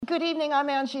Good evening. I'm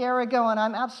Angie Arago, and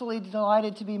I'm absolutely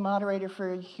delighted to be moderator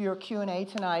for your Q&A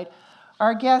tonight.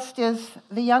 Our guest is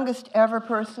the youngest ever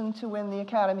person to win the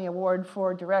Academy Award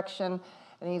for Direction,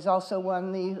 and he's also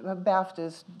won the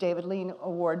BAFTA's David Lean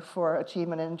Award for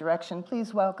Achievement in Direction.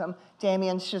 Please welcome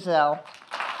Damien Chazelle.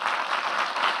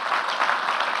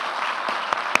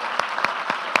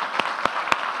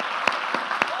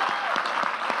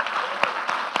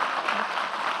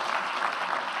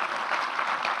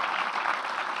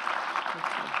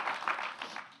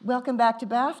 Welcome back to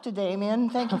BAFTA, Damien.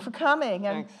 Thank you for coming.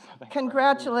 And Thanks.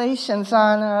 Congratulations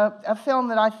on a film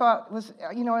that I thought was,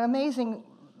 amazing,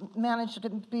 managed to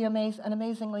be an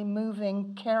amazingly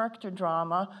moving character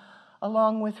drama,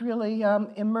 along with really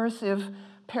immersive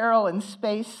peril and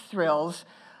space thrills.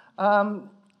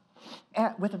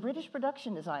 With a British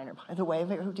production designer, by the way,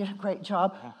 who did a great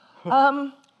job.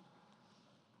 I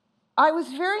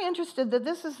was very interested that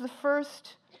this is the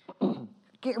first,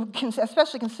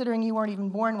 especially considering you weren't even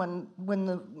born when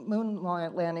the moon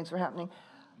landings were happening,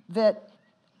 that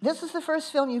this is the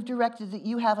first film you've directed that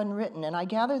you haven't written. And I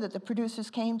gather that the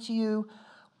producers came to you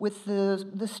with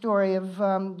the story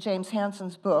of James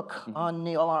Hansen's book on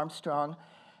Neil Armstrong.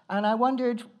 And I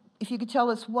wondered if you could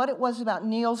tell us what it was about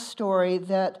Neil's story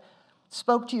that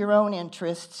spoke to your own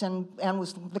interests and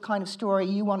was the kind of story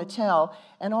you want to tell,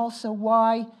 and also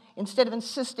why, instead of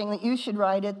insisting that you should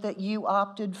write it, that you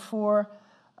opted for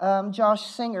Josh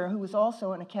Singer, who was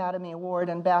also an Academy Award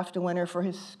and BAFTA winner for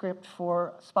his script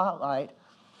for Spotlight.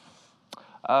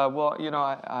 Well,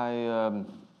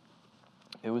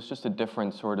 it was just a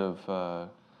different sort of,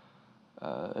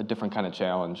 a different kind of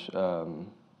challenge.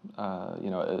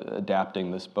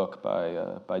 Adapting this book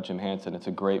by Jim Hansen. It's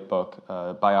a great book,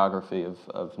 biography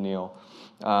of Neil,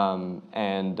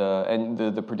 and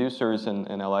the producers in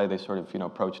LA, they sort of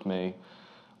approached me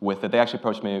with it. They actually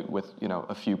approached me with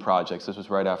a few projects. This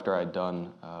was right after I'd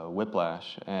done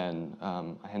Whiplash, and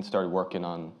I hadn't started working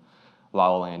on La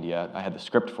La Land yet. I had the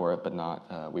script for it, but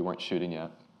not. We weren't shooting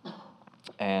yet,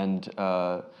 and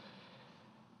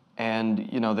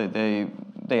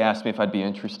they asked me if I'd be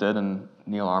interested in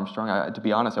Neil Armstrong. To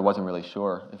be honest, I wasn't really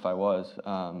sure if I was.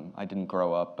 I didn't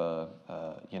grow up a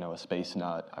space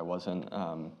nut. I wasn't.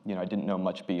 I didn't know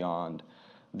much beyond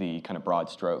the kind of broad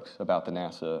strokes about the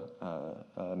NASA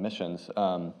missions.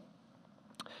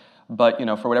 But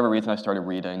for whatever reason, I started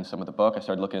reading some of the book. I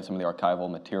started looking at some of the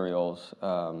archival materials,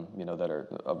 that are,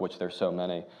 of which there's so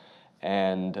many.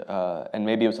 And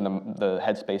maybe it was in the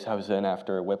headspace I was in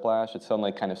after Whiplash. It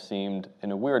suddenly kind of seemed,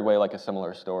 in a weird way, like a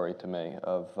similar story to me,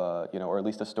 of or at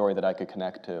least a story that I could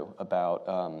connect to about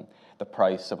the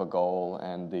price of a goal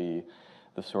and the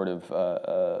sort of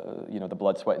the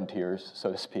blood, sweat, and tears,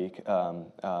 so to speak.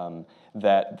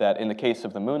 That in the case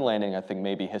of the moon landing, I think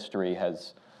maybe history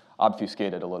has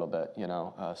obfuscated a little bit,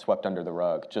 swept under the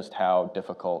rug, just how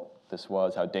difficult this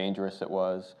was, how dangerous it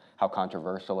was, how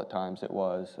controversial at times it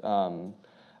was.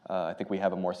 I think we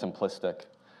have a more simplistic,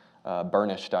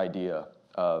 burnished idea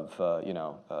of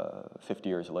 50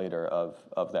 years later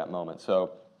of that moment.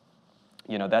 So,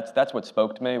 that's what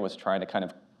spoke to me, was trying to kind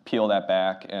of peel that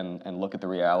back and look at the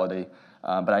reality.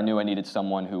 But I knew I needed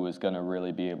someone who was going to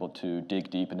really be able to dig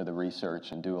deep into the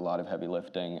research and do a lot of heavy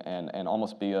lifting and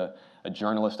almost be a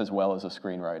journalist as well as a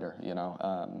screenwriter,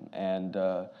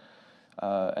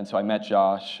 And so I met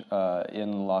Josh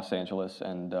in Los Angeles,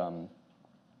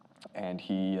 and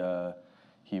he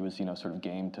was sort of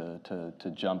game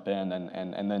to jump in,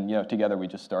 and then together we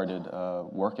just started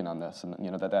working on this, and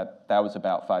that was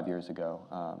about 5 years ago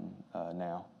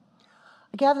now.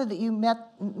 I gather that you met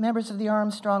members of the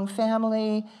Armstrong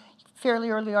family. Fairly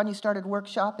early on, you started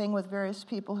workshopping with various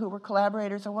people who were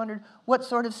collaborators. I wondered what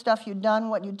sort of stuff you'd done,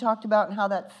 what you'd talked about, and how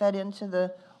that fed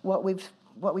into what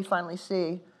we finally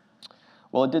see.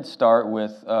 Well, it did start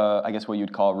with, I guess what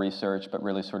you'd call research, but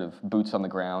really sort of boots on the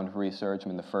ground research. I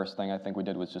mean, the first thing I think we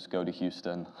did was just go to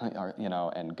Houston,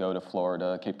 and go to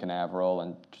Florida, Cape Canaveral,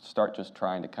 and start just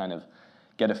trying to kind of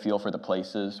get a feel for the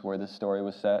places where this story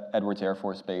was set. Edwards Air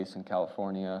Force Base in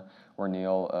California, where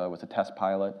Neil was a test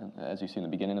pilot, as you see in the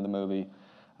beginning of the movie.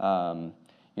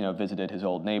 Visited his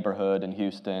old neighborhood in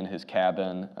Houston, his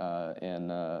cabin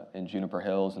in Juniper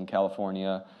Hills in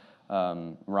California.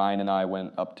 Ryan and I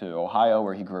went up to Ohio,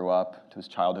 where he grew up, to his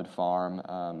childhood farm,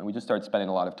 and we just started spending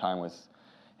a lot of time with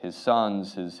his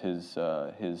sons,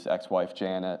 his ex-wife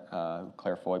Janet,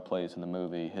 Claire Foy plays in the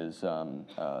movie, his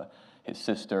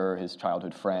sister, his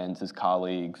childhood friends, his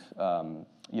colleagues,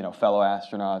 fellow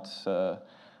astronauts,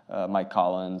 Mike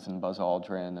Collins and Buzz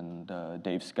Aldrin and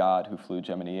Dave Scott, who flew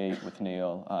Gemini 8 with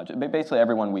Neil. Basically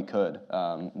everyone we could.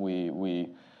 We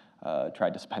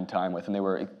tried to spend time with, and they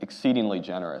were exceedingly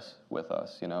generous with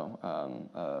us, you know,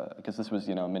 because this was,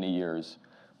 you know, many years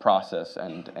process,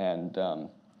 and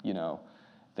you know,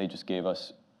 they just gave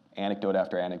us anecdote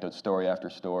after anecdote, story after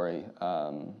story,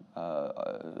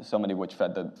 so many of which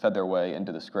fed their way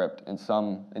into the script in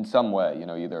some way, you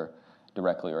know, either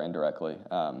directly or indirectly,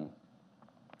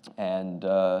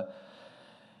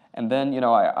 and then, you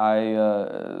know,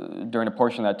 I during a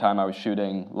portion of that time I was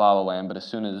shooting La La Land, but as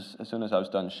soon as I was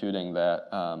done shooting that,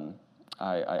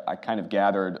 I kind of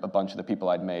gathered a bunch of the people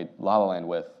I'd made La La Land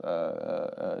with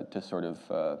to sort of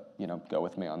you know, go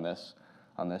with me on this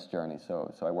journey.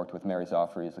 So I worked with Mary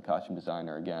Zoffrey as the costume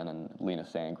designer again, and Lena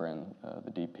Sandgren,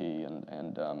 the DP,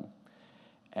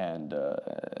 and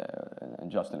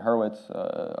Justin Hurwitz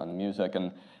on the music,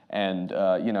 and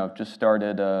you know, just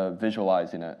started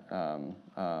visualizing it.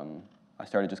 I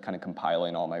started just kind of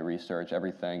compiling all my research,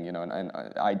 everything, you know, and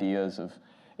ideas of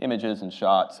images and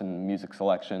shots and music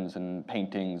selections and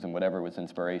paintings and whatever was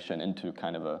inspiration into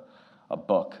kind of a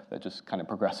book that just kind of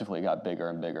progressively got bigger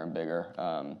and bigger and bigger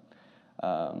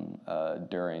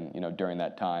during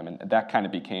that time, and that kind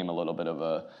of became a little bit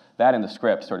of that in the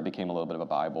script sort of became a little bit of a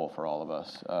Bible for all of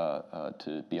us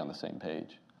to be on the same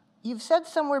page. You've said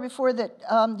somewhere before that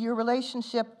your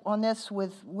relationship on this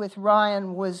with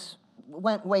Ryan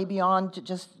went way beyond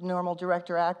just normal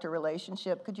director-actor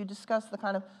relationship. Could you discuss the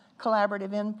kind of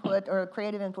collaborative input or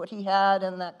creative input he had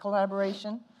in that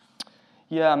collaboration?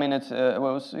 Yeah, I mean, it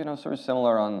was, you know, sort of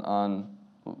similar on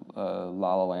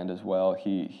La La Land as well.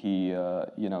 You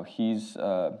know, he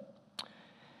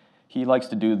likes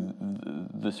to do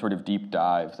the sort of deep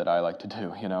dive that I like to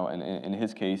do, you know, and in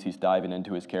his case, he's diving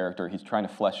into his character. He's trying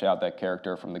to flesh out that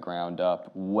character from the ground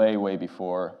up way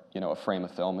before, you know, a frame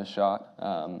of film is shot.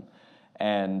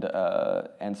 And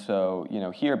so, you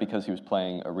know, here, because he was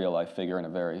playing a real-life figure and a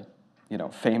very, you know,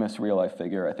 famous real-life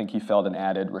figure, I think he felt an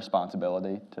added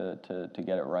responsibility to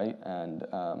get it right.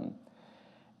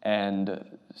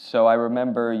 And so I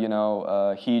remember, you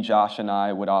know, Josh, and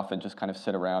I would often just kind of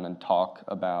sit around and talk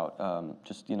about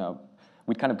just, you know,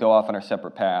 we'd kind of go off on our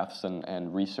separate paths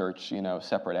and research, you know,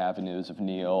 separate avenues of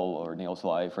Neil or Neil's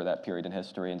life or that period in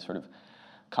history, and sort of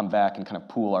come back and kind of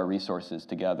pool our resources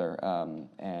together.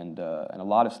 And a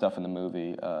lot of stuff in the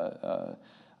movie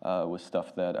was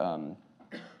stuff that,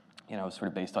 you know, was sort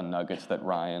of based on nuggets that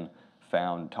Ryan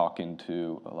found talking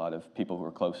to a lot of people who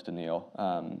were close to Neil.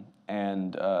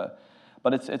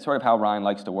 But it's sort of how Ryan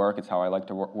likes to work. It's how I like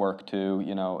to work too.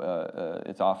 You know,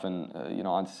 it's often, you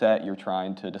know, on set you're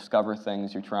trying to discover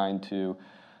things. You're trying to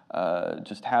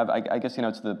just have, I guess, you know,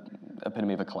 it's the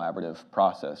epitome of a collaborative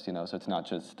process. You know, so it's not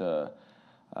just, you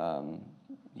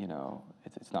know,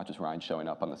 it's not just Ryan showing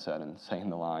up on the set and saying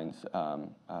the lines.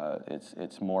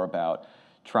 It's more about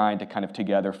trying to kind of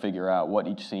together figure out what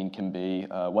each scene can be,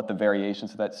 what the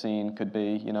variations of that scene could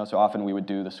be, you know. So often we would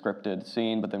do the scripted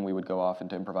scene, but then we would go off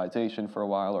into improvisation for a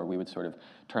while, or we would sort of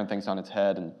turn things on its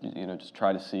head and, you know, just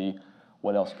try to see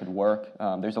what else could work.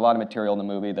 There's a lot of material in the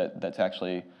movie that's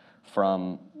actually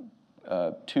from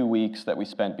 2 weeks that we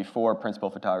spent before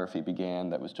principal photography began,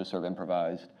 that was just sort of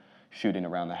improvised, shooting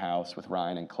around the house with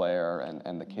Ryan and Claire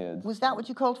and the kids. Was that what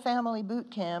you called family boot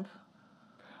camp?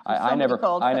 I never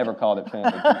called it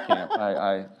family boot camp.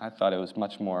 I thought it was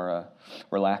much more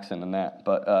relaxing than that.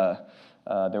 But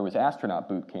there was astronaut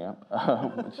boot camp,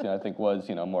 which I think was,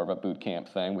 you know, more of a boot camp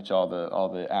thing, which all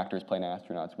the actors playing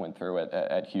astronauts went through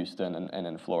at Houston and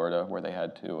in Florida, where they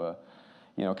had to,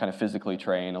 you know, kind of physically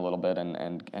train a little bit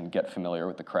and get familiar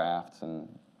with the crafts and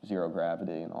zero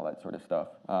gravity and all that sort of stuff.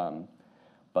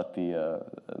 But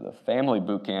the family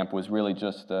boot camp was really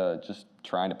just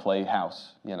trying to play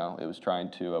house. You know, it was trying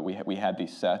to. We had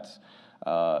these sets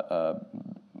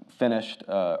finished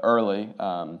early.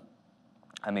 I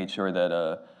made sure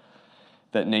that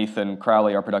Nathan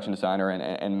Crowley, our production designer,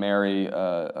 and Mary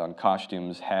on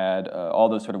costumes had all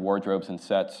those sort of wardrobes and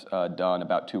sets done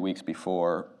about 2 weeks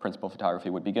before principal photography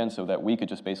would begin, so that we could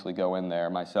just basically go in there,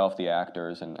 myself, the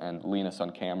actors, and Linus on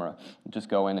camera, just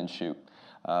go in and shoot.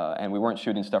 And we weren't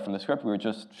shooting stuff from the script. We were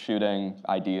just shooting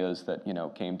ideas that, you know,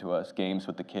 came to us, games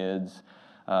with the kids,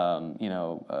 you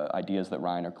know, ideas that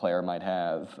Ryan or Claire might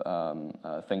have,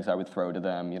 things I would throw to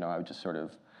them. You know, I would just sort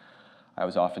of, I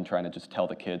was often trying to just tell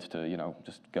the kids to, you know,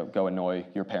 just go annoy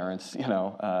your parents. You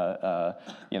know, I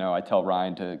tell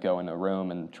Ryan to go in a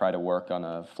room and try to work on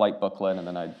a flight booklet, and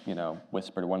then I'd, you know,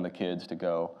 whisper to one of the kids to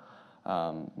go,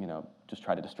 you know, just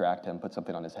try to distract him, put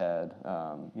something on his head,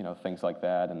 you know, things like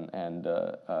that,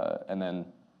 and then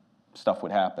stuff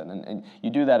would happen. And you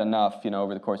do that enough, you know,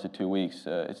 over the course of 2 weeks,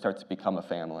 it starts to become a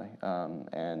family,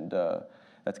 and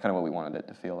that's kind of what we wanted it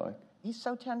to feel like. he's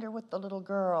so tender with the little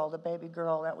girl, the baby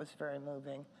girl. That was very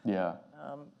moving. Yeah.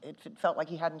 It felt like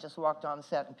he hadn't just walked on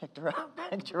set and picked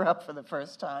her up for the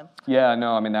first time. Yeah,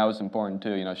 no, I mean, that was important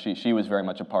too. You know, she was very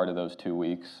much a part of those 2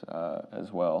 weeks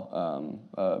as well.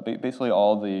 Basically,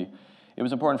 it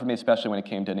was important for me, especially when it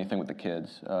came to anything with the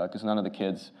kids, because none of the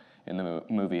kids in the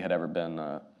movie had ever been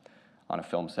on a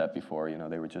film set before. You know,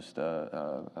 they were just,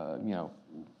 you know,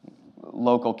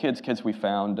 local kids we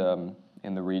found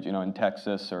in the region, you know, in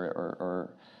Texas or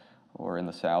in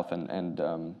the South,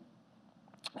 and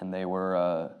they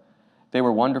were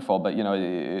wonderful. But you know,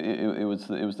 it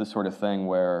was this sort of thing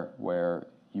where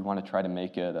you want to try to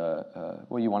make it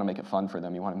well, you want to make it fun for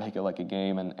them. You want to make it like a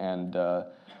game, and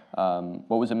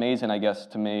what was amazing, I guess,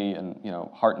 to me, and you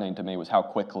know, heartening to me, was how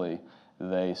quickly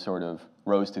they sort of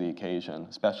rose to the occasion.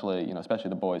 Especially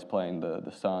the boys playing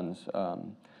the sons.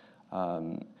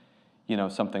 You know,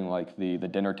 something like the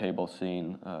dinner table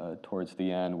scene towards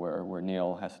the end where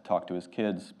Neil has to talk to his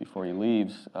kids before he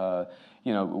leaves.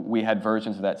 You know, we had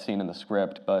versions of that scene in the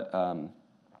script, but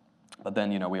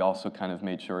then, you know, we also kind of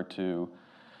made sure to,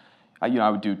 you know,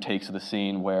 I would do takes of the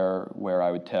scene where I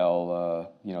would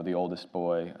tell, you know, the oldest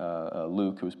boy,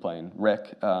 Luke, who was playing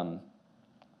Rick,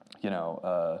 you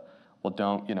know, well,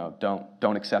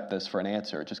 don't accept this for an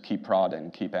answer. Just keep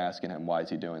prodding, keep asking him, why is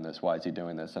he doing this? Why is he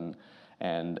doing this? And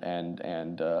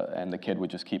the kid would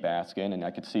just keep asking, and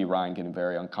I could see Ryan getting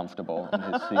very uncomfortable in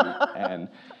his seat, and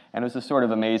it was this sort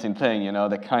of amazing thing, you know,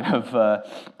 that kind of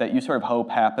that you sort of hope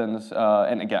happens.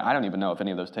 And again, I don't even know if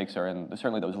any of those takes are in.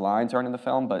 Certainly, those lines aren't in the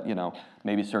film, but you know,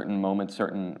 maybe certain moments,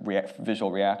 certain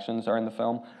visual reactions are in the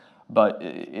film. But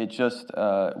it just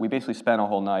we basically spent a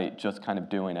whole night just kind of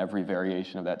doing every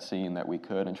variation of that scene that we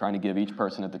could, and trying to give each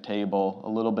person at the table a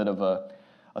little bit of a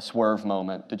swerve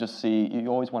moment to just see. You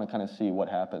always want to kind of see what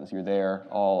happens. You're there,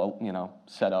 all, you know,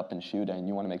 set up and shooting.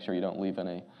 You want to make sure you don't leave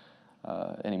any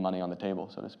money on the table,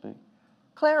 so to speak.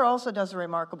 Claire also does a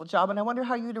remarkable job, and I wonder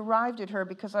how you'd arrived at her,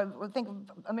 because I would think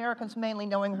Americans mainly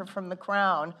knowing her from The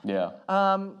Crown. Yeah.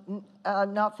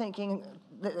 Not thinking,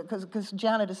 because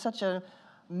Janet is such a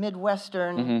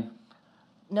Midwestern,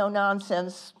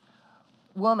 no-nonsense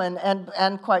woman,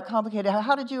 and quite complicated.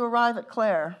 How did you arrive at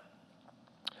Claire?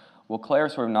 Well, Claire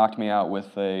sort of knocked me out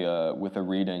with a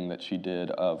reading that she did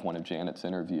of one of Janet's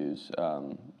interviews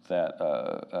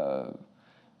that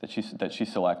she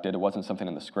selected. It wasn't something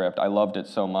in the script. I loved it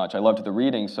so much. I loved the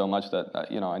reading so much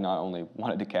that you know, I not only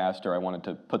wanted to cast her, I wanted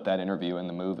to put that interview in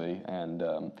the movie, and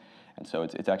so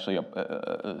it's actually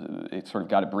it sort of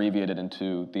got abbreviated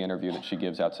into the interview that she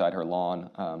gives outside her lawn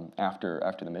after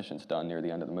the mission's done near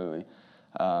the end of the movie.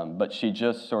 But she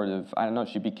just sort of, I don't know,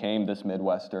 she became this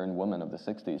Midwestern woman of the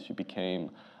 60s. She became,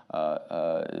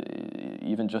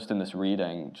 even just in this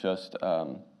reading, just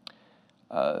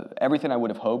everything I would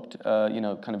have hoped, you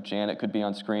know, kind of Janet could be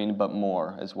on screen, but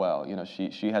more as well. You know,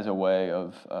 she has a way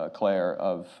of, Claire,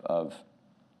 of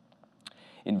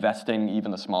investing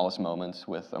even the smallest moments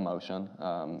with emotion,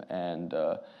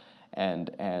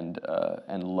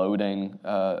 and loading,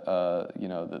 you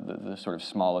know, the sort of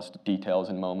smallest details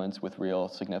and moments with real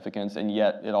significance, and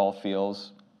yet it all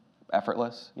feels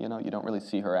effortless. You know, you don't really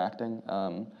see her acting.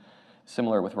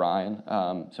 Similar with Ryan.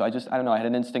 So I don't know. I had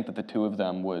an instinct that the two of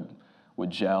them would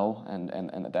gel,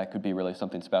 and that could be really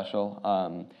something special.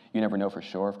 You never know for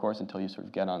sure, of course, until you sort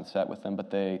of get on set with them. But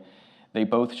they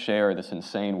both share this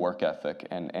insane work ethic,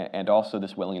 and also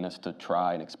this willingness to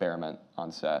try and experiment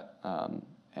on set.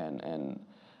 And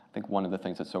I think one of the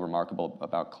things that's so remarkable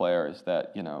about Claire is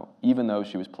that, you know, even though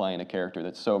she was playing a character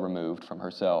that's so removed from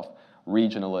herself,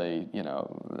 regionally, you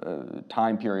know,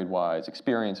 time period-wise,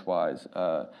 experience-wise,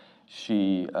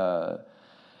 she,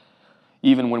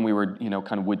 even when we were, you know,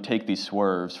 kind of would take these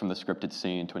swerves from the scripted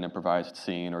scene to an improvised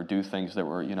scene, or do things that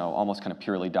were, you know, almost kind of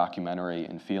purely documentary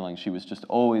in feeling, she was just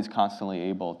always constantly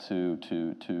able to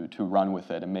run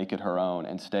with it and make it her own,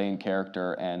 and stay in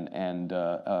character,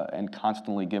 and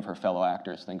constantly give her fellow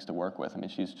actors things to work with. I mean,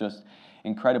 she's just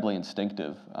incredibly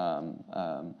instinctive.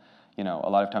 You know, a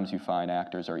lot of times you find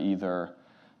actors are either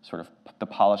sort of the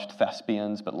polished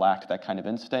thespians but lacked that kind of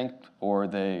instinct, or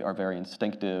they are very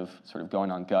instinctive, sort of going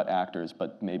on gut actors,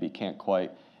 but maybe can't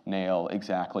quite nail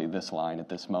exactly this line at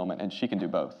this moment, and she can do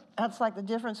both. That's like the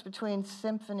difference between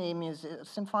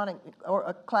symphonic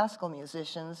or classical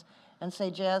musicians and,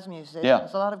 say, jazz musicians. Yeah.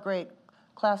 A lot of great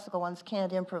classical ones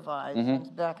can't improvise,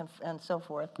 and so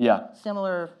forth. Yeah.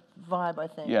 Similar vibe, I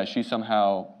think. Yeah, she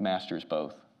somehow masters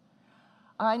both.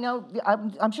 I know,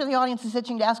 I'm sure the audience is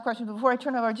itching to ask questions, but before I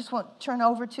turn over, I just want to turn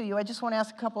over to you. I just want to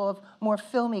ask a couple of more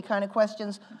filmy kind of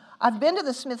questions. I've been to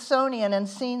the Smithsonian and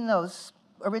seen the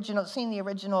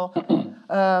original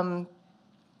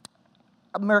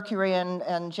Mercury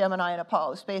and Gemini and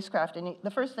Apollo spacecraft, and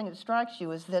the first thing that strikes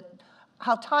you is that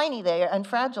how tiny they are and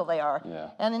fragile they are. Yeah.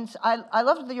 And I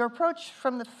loved your approach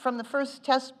from the first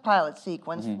test pilot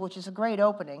sequence, which is a great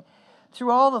opening, through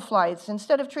all the flights.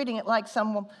 Instead of treating it like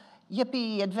some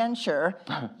yippee adventure,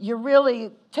 you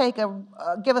really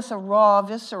give us a raw,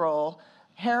 visceral,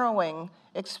 harrowing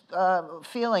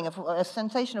feeling of a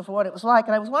sensation of what it was like.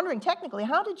 And I was wondering, technically,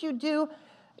 how did you do?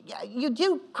 You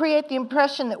do create the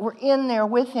impression that we're in there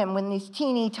with him when these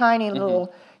teeny tiny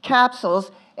little capsules.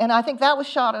 And I think that was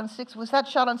shot on was that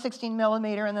shot on 16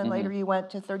 millimeter, and then later you went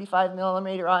to 35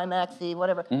 millimeter IMAX,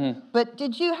 whatever. But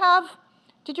did your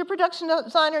production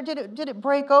designer, did it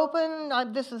break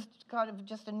open? This is kind of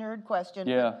just a nerd question.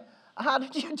 Yeah. How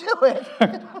did you do it?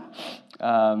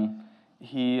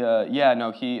 He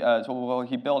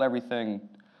built everything,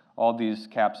 all these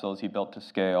capsules he built to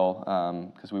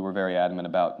scale, because we were very adamant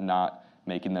about not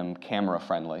making them camera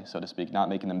friendly, so to speak, not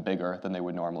making them bigger than they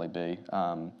would normally be.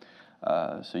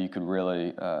 So you could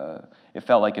really, it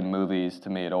felt like in movies, to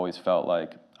me, it always felt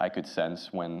like I could sense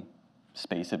when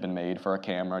space had been made for a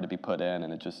camera to be put in,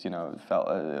 and it just, it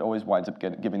always winds up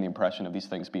giving the impression of these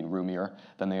things being roomier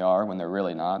than they are when they're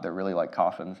really not. They're really like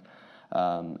coffins.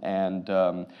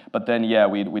 But then, yeah,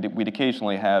 we'd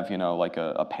occasionally have, like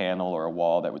a panel or a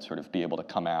wall that would sort of be able to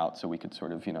come out, so we could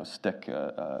sort of, stick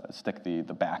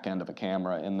the back end of a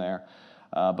camera in there.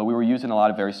 But we were using a lot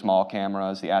of very small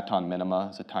cameras. The Aton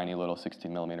Minima is a tiny little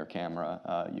 16 millimeter camera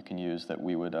you can use that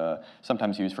we would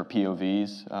sometimes use for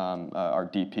POVs. Our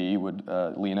DP would,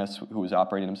 Linus, who was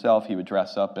operating himself, he would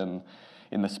dress up in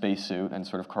the spacesuit and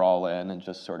sort of crawl in and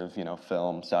just sort of,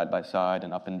 film side by side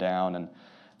and up and down. And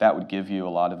that would give you a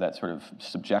lot of that sort of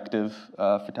subjective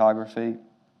photography.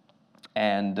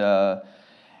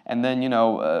 And then,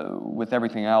 with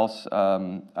everything else, it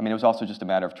was also just a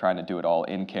matter of trying to do it all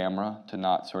in camera, to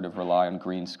not sort of rely on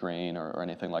green screen or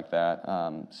anything like that.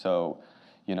 So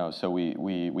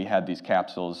we had these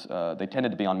capsules. They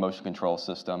tended to be on motion control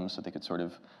systems, so they could sort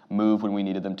of move when we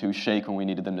needed them to, shake when we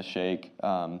needed them to shake.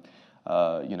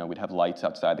 We'd have lights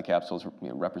outside the capsules,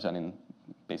 representing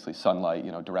basically sunlight,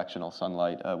 directional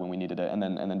sunlight when we needed it, and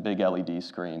then big LED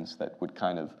screens that would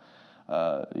kind of,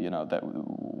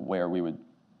 where we would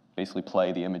basically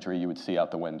play the imagery you would see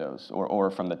out the windows or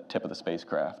from the tip of the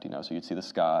spacecraft, so you'd see the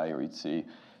sky or you'd see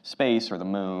space or the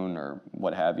moon or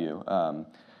what have you.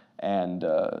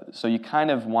 So you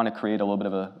kind of want to create a little bit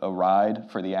of a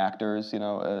ride for the actors,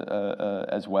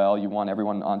 as well. You want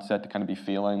everyone on set to kind of be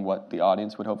feeling what the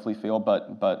audience would hopefully feel, but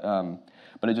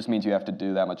it just means you have to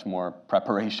do that much more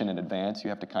preparation in advance. You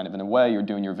have to kind of, in a way, you're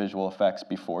doing your visual effects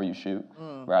before you shoot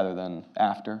rather than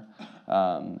after.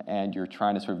 And you're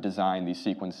trying to sort of design these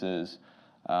sequences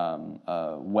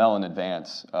well in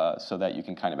advance so that you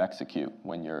can kind of execute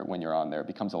when you're on there. It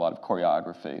becomes a lot of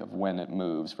choreography of when it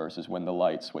moves versus when the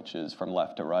light switches from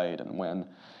left to right, and when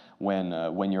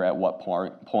you're at what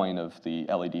point of the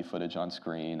LED footage on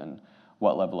screen, and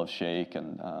what level of shake,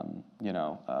 and and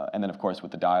then of course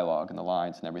with the dialogue and the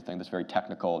lines and everything, this very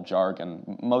technical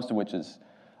jargon, most of which is,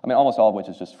 almost all of which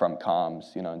is just from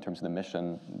comms, in terms of the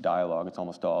mission dialogue. It's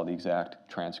almost all the exact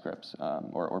transcripts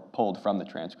or pulled from the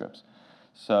transcripts.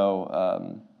 So,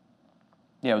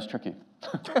 yeah, it was tricky.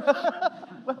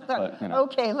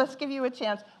 Okay, let's give you a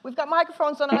chance. We've got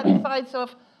microphones on either side, so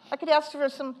if I could ask for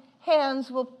some hands,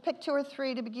 we'll pick 2 or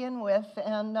 3 to begin with,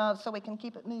 and so we can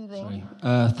keep it moving.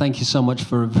 Thank you so much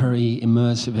for a very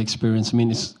immersive experience.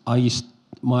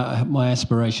 My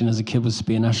aspiration as a kid was to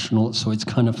be an astronaut, so it's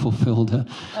kind of fulfilled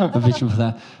a vision for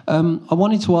that. I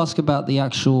wanted to ask about the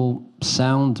actual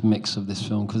sound mix of this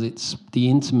film, because it's the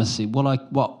intimacy.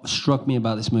 What struck me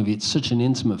about this movie, it's such an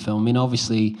intimate film.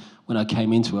 Obviously, when I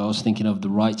came into it, I was thinking of The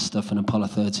Right Stuff and Apollo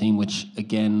 13, which,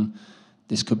 again,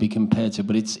 this could be compared to,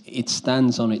 but it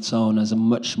stands on its own as a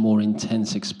much more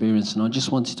intense experience. And I just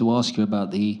wanted to ask you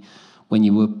about when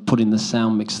you were putting the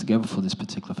sound mix together for this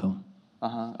particular film.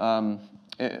 I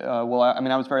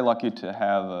was very lucky to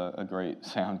have a great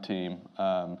sound team,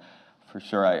 for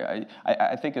sure.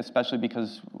 I think especially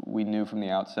because we knew from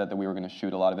the outset that we were going to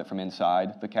shoot a lot of it from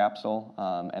inside the capsule,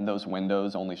 and those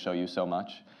windows only show you so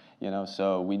much,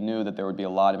 so we knew that there would be a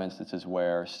lot of instances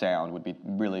where sound would be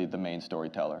really the main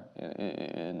storyteller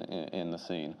in the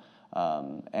scene.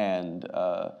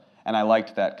 And I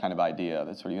liked that kind of idea,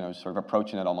 that sort of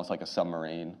approaching it almost like a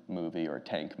submarine movie or a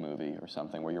tank movie or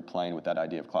something, where you're playing with that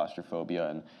idea of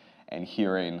claustrophobia and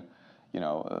hearing,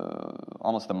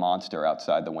 almost the monster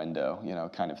outside the window,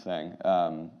 kind of thing.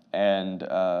 And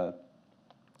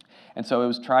so it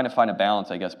was trying to find a balance,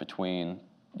 I guess, between,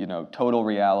 total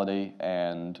reality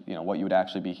and, what you would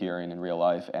actually be hearing in real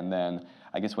life, and then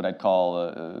I guess what I'd call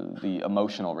the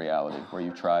emotional reality, where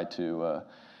you try to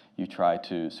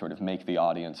sort of make the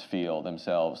audience feel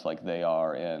themselves like they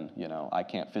are in, I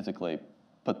can't physically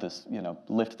put this,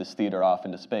 lift this theater off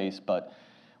into space, but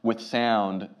with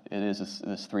sound, it is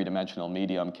this three-dimensional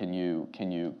medium. Can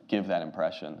you give that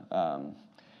impression?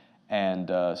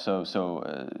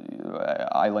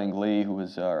 Eiling Lee, who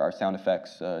was our sound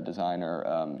effects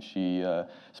designer, she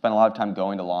spent a lot of time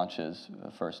going to launches,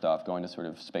 first off, going to sort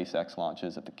of SpaceX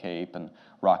launches at the Cape and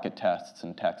rocket tests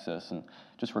in Texas, and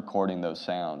just recording those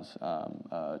sounds,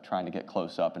 trying to get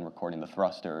close up and recording the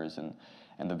thrusters and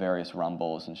the various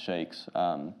rumbles and shakes.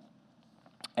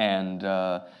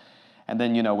 And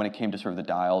then, when it came to sort of the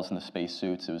dials and the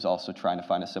spacesuits, it was also trying to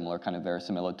find a similar kind of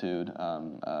verisimilitude.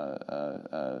 Some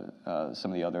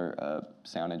of the other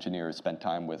sound engineers spent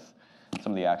time with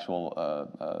some of the actual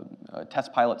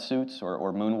test pilot suits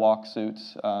or moonwalk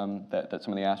suits that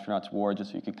some of the astronauts wore,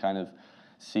 just so you could kind of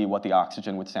see what the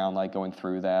oxygen would sound like going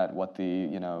through that, what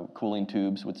the cooling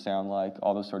tubes would sound like,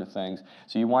 all those sort of things.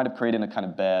 So you wind up creating a kind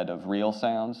of bed of real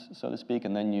sounds, so to speak,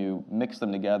 and then you mix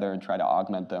them together and try to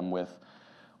augment them with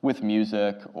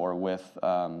music or with,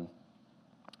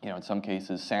 in some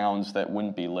cases, sounds that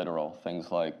wouldn't be literal,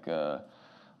 things like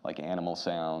animal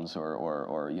sounds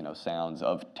or sounds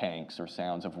of tanks or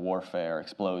sounds of warfare,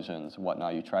 explosions,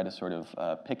 whatnot. You try to sort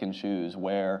of pick and choose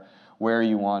where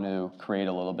you want to create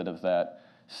a little bit of that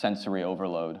sensory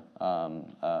overload,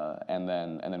 and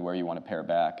then where you want to pare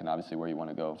back, and obviously where you want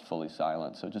to go fully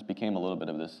silent. So it just became a little bit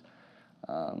of this,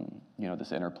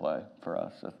 this interplay for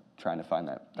us of trying to find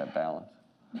that balance.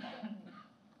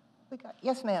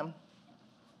 Yes, ma'am.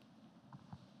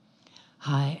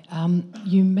 Hi.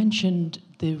 You mentioned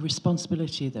the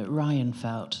responsibility that Ryan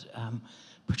felt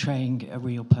portraying a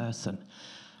real person,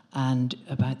 and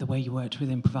about the way you worked with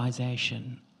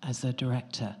improvisation as a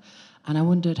director. And I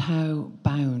wondered how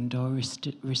bound or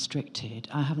restricted,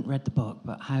 I haven't read the book,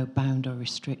 but how bound or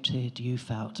restricted you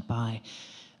felt by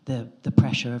the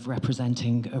pressure of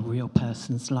representing a real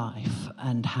person's life,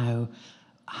 and how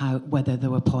whether there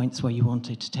were points where you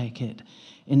wanted to take it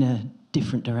in a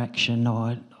different direction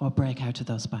or break out of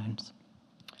those bounds.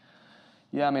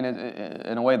 Yeah, I mean,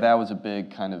 in a way, that was a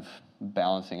big kind of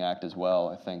balancing act as well.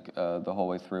 I think the whole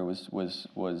way through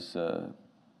was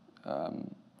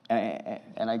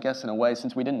and I guess in a way,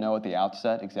 since we didn't know at the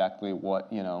outset exactly what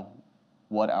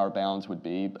our bounds would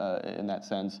be in that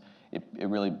sense, it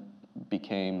really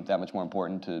became that much more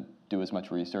important to do as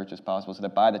much research as possible, so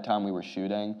that by the time we were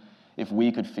shooting, if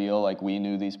we could feel like we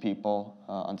knew these people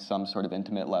on some sort of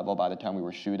intimate level by the time we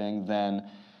were shooting, then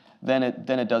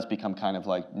it does become kind of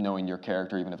like knowing your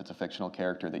character, even if it's a fictional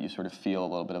character, that you sort of feel a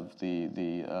little bit of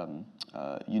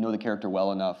the character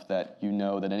well enough that you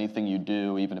know that anything you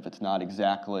do, even if it's not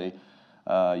exactly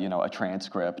a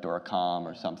transcript or a comm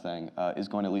or something, is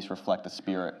going to at least reflect the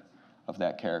spirit of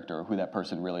that character, or who that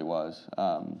person really was.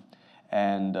 But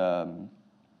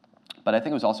I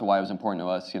think it was also why it was important to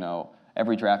us,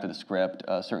 every draft of the script,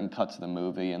 certain cuts of the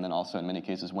movie, and then also in many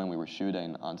cases when we were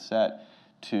shooting on set,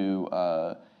 to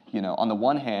on the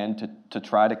one hand to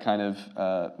try to kind of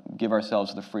give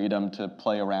ourselves the freedom to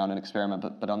play around and experiment,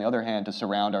 but on the other hand to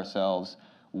surround ourselves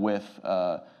with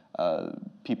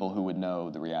people who would know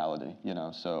the reality.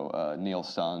 So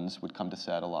Neil's sons would come to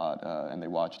set a lot, and they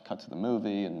watched cuts of the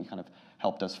movie and kind of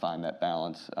helped us find that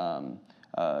balance.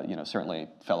 Certainly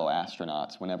fellow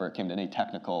astronauts, whenever it came to any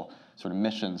technical sort of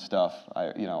mission stuff,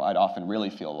 I'd often really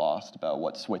feel lost about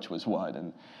what switch was what,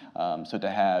 and so to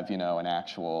have an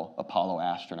actual Apollo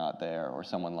astronaut there, or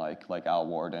someone like Al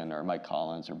Warden or Mike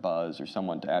Collins or Buzz, or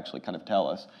someone to actually kind of tell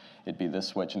us it'd be this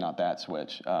switch and not that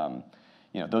switch.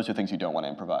 Those are things you don't want to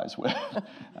improvise with.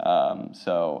 Didn't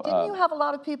you have a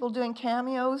lot of people doing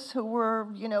cameos who were,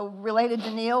 related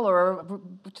to Neil or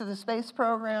to the space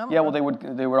program? Yeah, well, they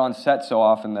were on set so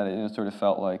often that it sort of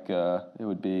felt like it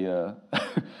would be.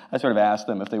 I sort of asked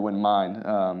them if they wouldn't mind,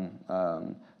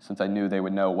 since I knew they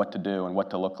would know what to do and what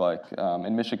to look like.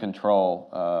 In Mission Control,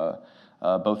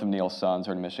 both of Neil's sons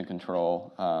are in Mission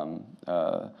Control.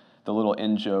 The little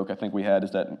in-joke I think we had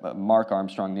is that Mark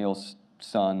Armstrong, Neil's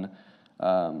son,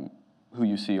 who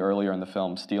you see earlier in the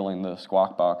film stealing the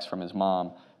Squawk Box from his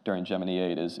mom during Gemini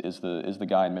 8, is the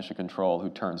guy in Mission Control who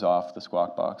turns off the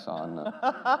Squawk Box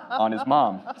on his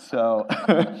mom. So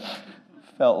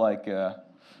felt like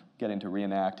getting to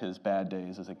reenact his bad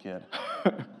days as a kid.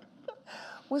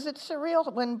 Was it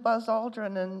surreal when Buzz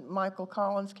Aldrin and Michael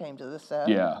Collins came to the set?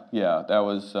 Yeah, that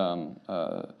was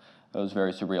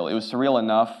very surreal. It was surreal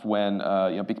enough when,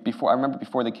 before, I remember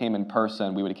before they came in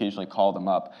person, we would occasionally call them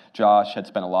up. Josh had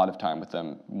spent a lot of time with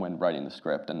them when writing the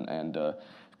script, and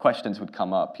questions would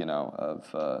come up, you know,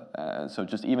 so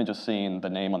even just seeing the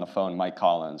name on the phone, Mike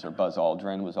Collins or Buzz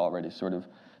Aldrin, was already sort of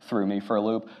threw me for a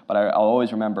loop. But I'll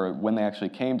always remember when they actually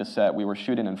came to set, we were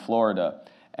shooting in Florida,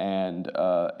 and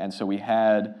so we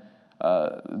had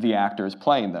the actors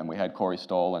playing them. We had Corey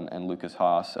Stoll and Lucas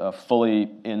Haas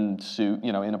fully in suit,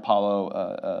 you know, in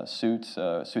Apollo suits,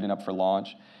 suiting up for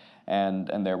launch,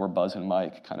 and there were Buzz and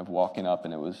Mike kind of walking up,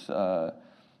 and it was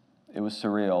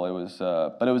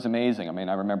surreal. But it was amazing. I mean,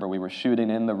 I remember we were shooting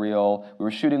in the real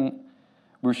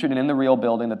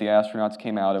building that the astronauts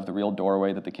came out of, the real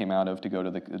doorway that they came out of to go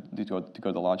to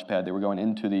the launch pad. They were going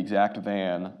into the exact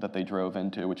van that they drove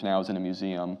into, which now is in a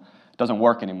museum. It doesn't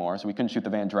work anymore, so we couldn't shoot the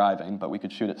van driving, but we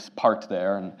could shoot it parked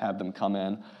there and have them come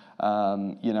in.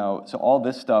 You know, so all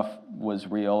this stuff was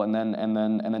real, and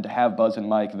then to have Buzz and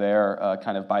Mike there,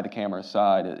 kind of by the camera's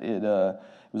side, it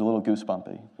was a little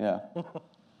goosebumpy. Yeah.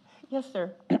 Yes,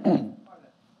 sir.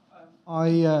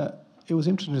 It was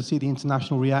interesting to see the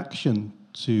international reaction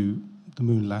to the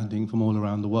moon landing from all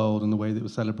around the world and the way that it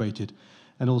was celebrated,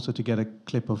 and also to get a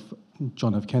clip of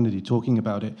John F. Kennedy talking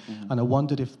about it. Mm-hmm. And I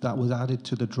wondered if that was added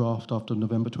to the draft after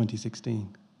November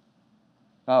 2016.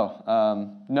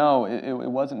 No,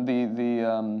 it wasn't.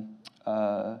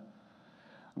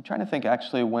 I'm trying to think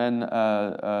actually when.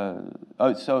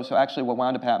 So actually, what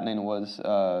wound up happening was,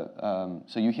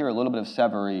 so you hear a little bit of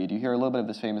Severeid. You hear a little bit of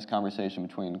this famous conversation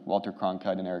between Walter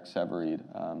Cronkite and Eric Severeid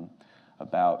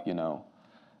about, you know,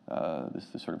 this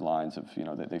sort of lines of, you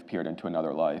know, that they've peered into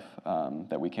another life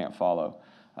that we can't follow.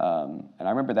 And I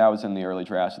remember that was in the early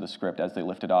drafts of the script as they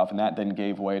lifted off, and that then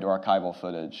gave way to archival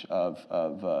footage of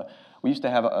we used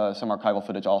to have some archival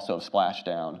footage also of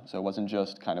splashdown, so it wasn't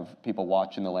just kind of people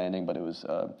watching the landing, but it was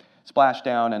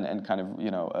splashdown and kind of, you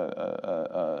know,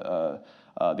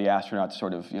 the astronauts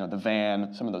sort of, you know, the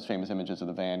van, some of those famous images of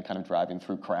the van kind of driving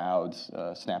through crowds,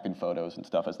 snapping photos and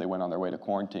stuff as they went on their way to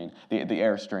quarantine, the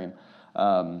Airstream.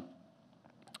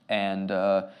 And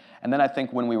then I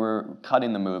think when we were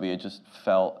cutting the movie, it just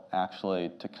felt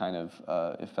actually to kind of,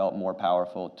 it felt more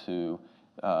powerful to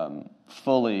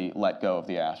fully let go of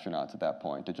the astronauts at that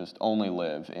point, to just only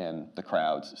live in the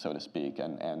crowds, so to speak,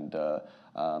 and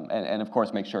of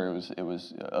course make sure it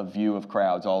was a view of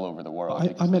crowds all over the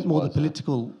world. I meant more the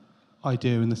political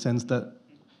idea, in the sense that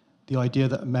the idea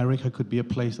that America could be a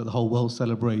place that the whole world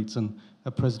celebrates and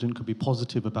a president could be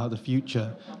positive about the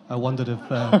future. I wondered if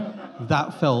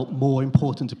that felt more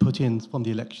important to put in from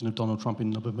the election of Donald Trump in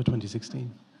November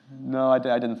 2016. No, I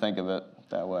didn't think of it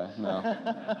that way, no.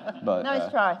 But,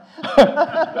 nice try.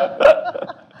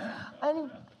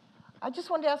 I just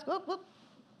wanted to ask,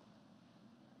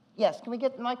 yes, can we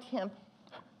get the mic to him?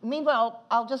 Meanwhile,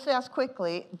 I'll just ask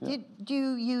quickly, did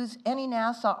you use any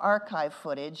NASA archive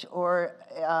footage or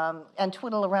and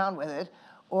twiddle around with it,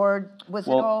 or was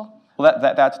it all... Well,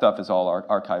 that stuff is all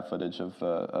archive footage of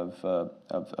the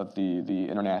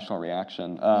international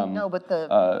reaction. No, but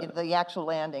the actual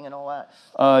landing and all that.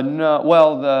 No,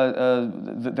 well,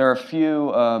 there are a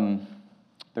few.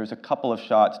 There's a couple of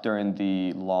shots during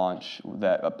the launch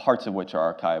that parts of which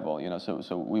are archival. You know,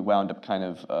 so we wound up kind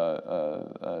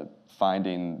of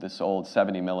finding this old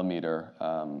 70 millimeter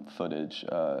footage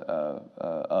of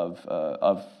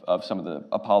some of the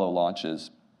Apollo launches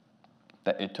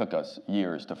that it took us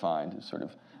years to find, sort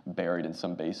of buried in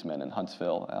some basement in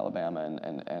Huntsville, Alabama,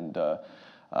 and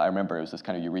I remember it was this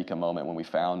kind of eureka moment when we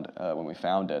found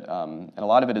it, and a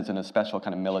lot of it is in a special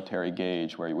kind of military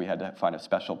gauge where we had to find a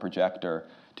special projector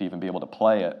to even be able to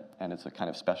play it, and it's a kind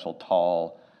of special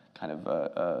tall, kind of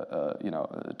you know,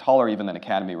 taller even than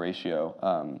Academy ratio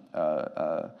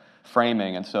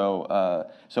framing, and so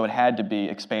it had to be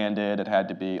expanded, it had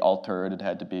to be altered, it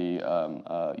had to be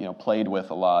you know, played with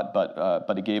a lot,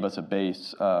 but it gave us a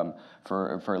base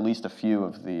for at least a few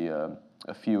of the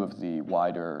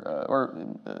wider, or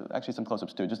actually some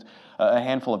close-ups too, just a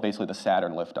handful of basically the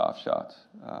Saturn liftoff shots.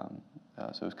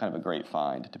 So it was kind of a great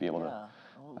find to be able to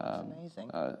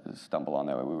stumble on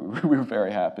that. We were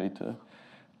very happy to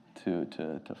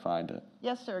find it.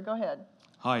 Yes, sir. Go ahead.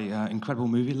 Hi, incredible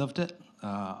movie, loved it.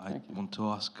 I want to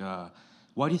ask,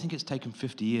 why do you think it's taken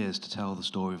 50 years to tell the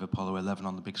story of Apollo 11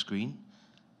 on the big screen?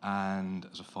 And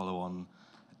as a follow-on,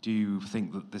 do you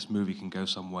think that this movie can go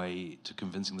some way to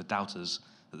convincing the doubters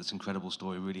that this incredible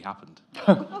story really happened?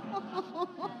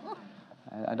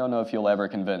 I don't know if you'll ever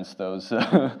convince those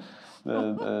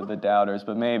the doubters,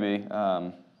 but maybe.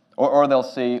 Or they'll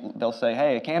say,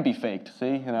 hey, it can be faked.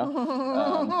 See, you know.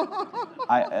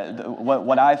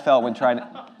 What I felt when trying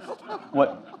to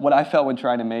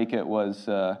make it was,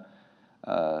 I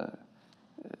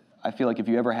feel like if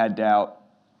you ever had doubt,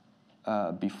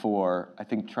 before, I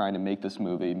think trying to make this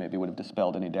movie maybe would have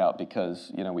dispelled any doubt,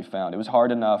 because we found it was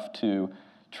hard enough to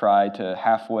try to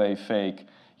halfway fake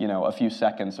a few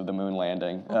seconds of the moon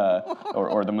landing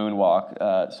or the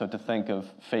moonwalk. So to think of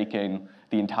faking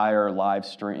the entire live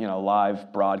stream,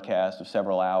 live broadcast of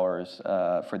several hours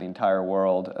for the entire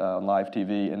world on live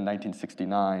TV in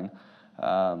 1969.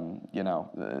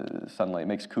 Suddenly it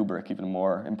makes Kubrick even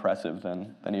more impressive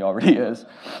than he already is.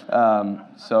 I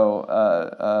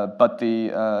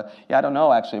don't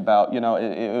know actually about,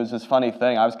 it was this funny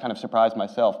thing. I was kind of surprised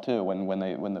myself too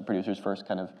when the producers first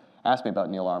kind of asked me about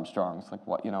Neil Armstrong. It's like,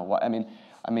 what,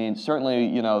 I mean,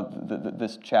 certainly,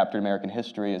 this chapter in American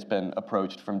history has been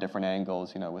approached from different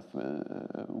angles,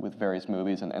 with various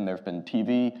movies, and there have been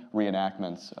TV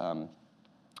reenactments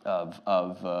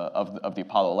of the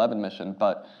Apollo 11 mission,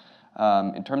 but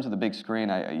in terms of the big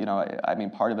screen, I mean,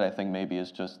 part of it I think maybe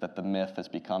is just that the myth has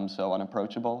become so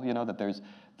unapproachable. That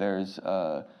there's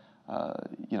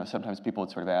sometimes people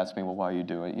would sort of ask me, well, why are you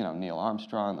doing Neil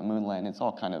Armstrong, the moon landing? It's a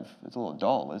little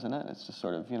dull, isn't it? It's just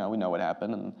sort of we know what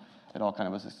happened, and it all kind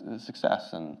of was a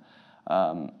success, and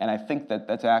I think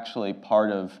that's actually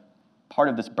part of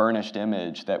this burnished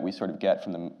image that we sort of get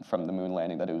from the moon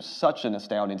landing, that it was such an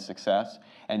astounding success,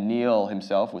 and Neil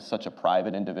himself was such a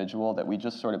private individual that we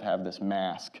just sort of have this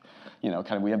mask,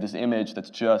 we have this image that's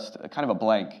just kind of a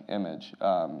blank image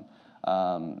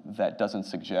that doesn't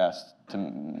suggest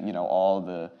to all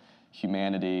the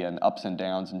humanity and ups and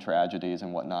downs and tragedies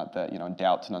and whatnot that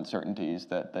doubts and uncertainties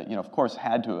that of course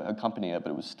had to accompany it, but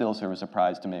it was still sort of a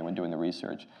surprise to me when doing the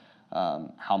research.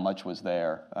 How much was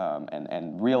there,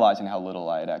 and realizing how little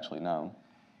I had actually known.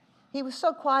 He was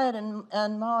so quiet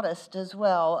and modest as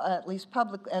well, at least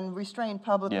public and restrained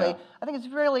publicly. Yeah. I think it's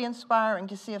really inspiring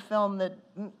to see a film that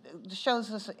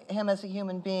shows us him as a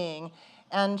human being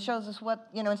and shows us what,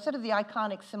 instead of the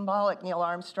iconic, symbolic Neil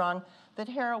Armstrong, that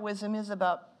heroism is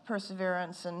about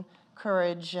perseverance and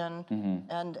courage and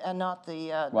not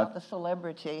the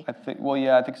celebrity. I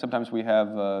think sometimes we have,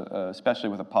 especially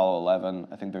with Apollo 11,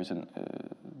 I think there's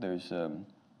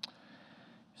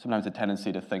sometimes a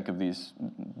tendency to think of this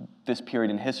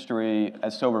period in history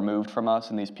as so removed from us,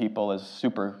 and these people as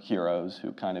superheroes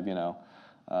who kind of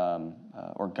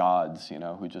or gods,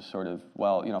 who just sort of,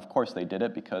 of course they did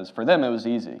it because for them it was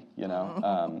easy,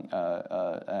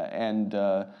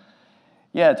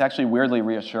 yeah, it's actually weirdly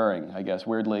reassuring, I guess,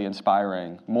 weirdly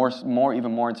inspiring,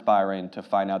 even more inspiring to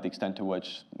find out the extent to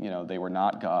which, they were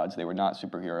not gods, they were not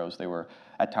superheroes, they were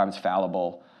at times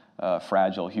fallible,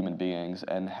 fragile human beings,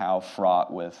 and how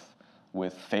fraught with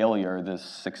failure this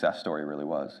success story really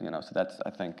was, So that's, I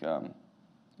think,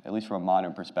 at least from a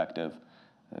modern perspective,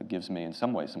 gives me in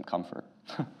some ways some comfort.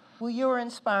 Well, you were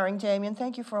inspiring, Damien.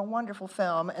 Thank you for a wonderful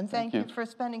film, and thank you for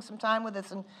spending some time with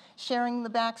us and sharing the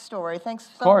backstory. Thanks so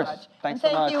much. Of course. Thanks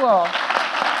so much. And thank you all.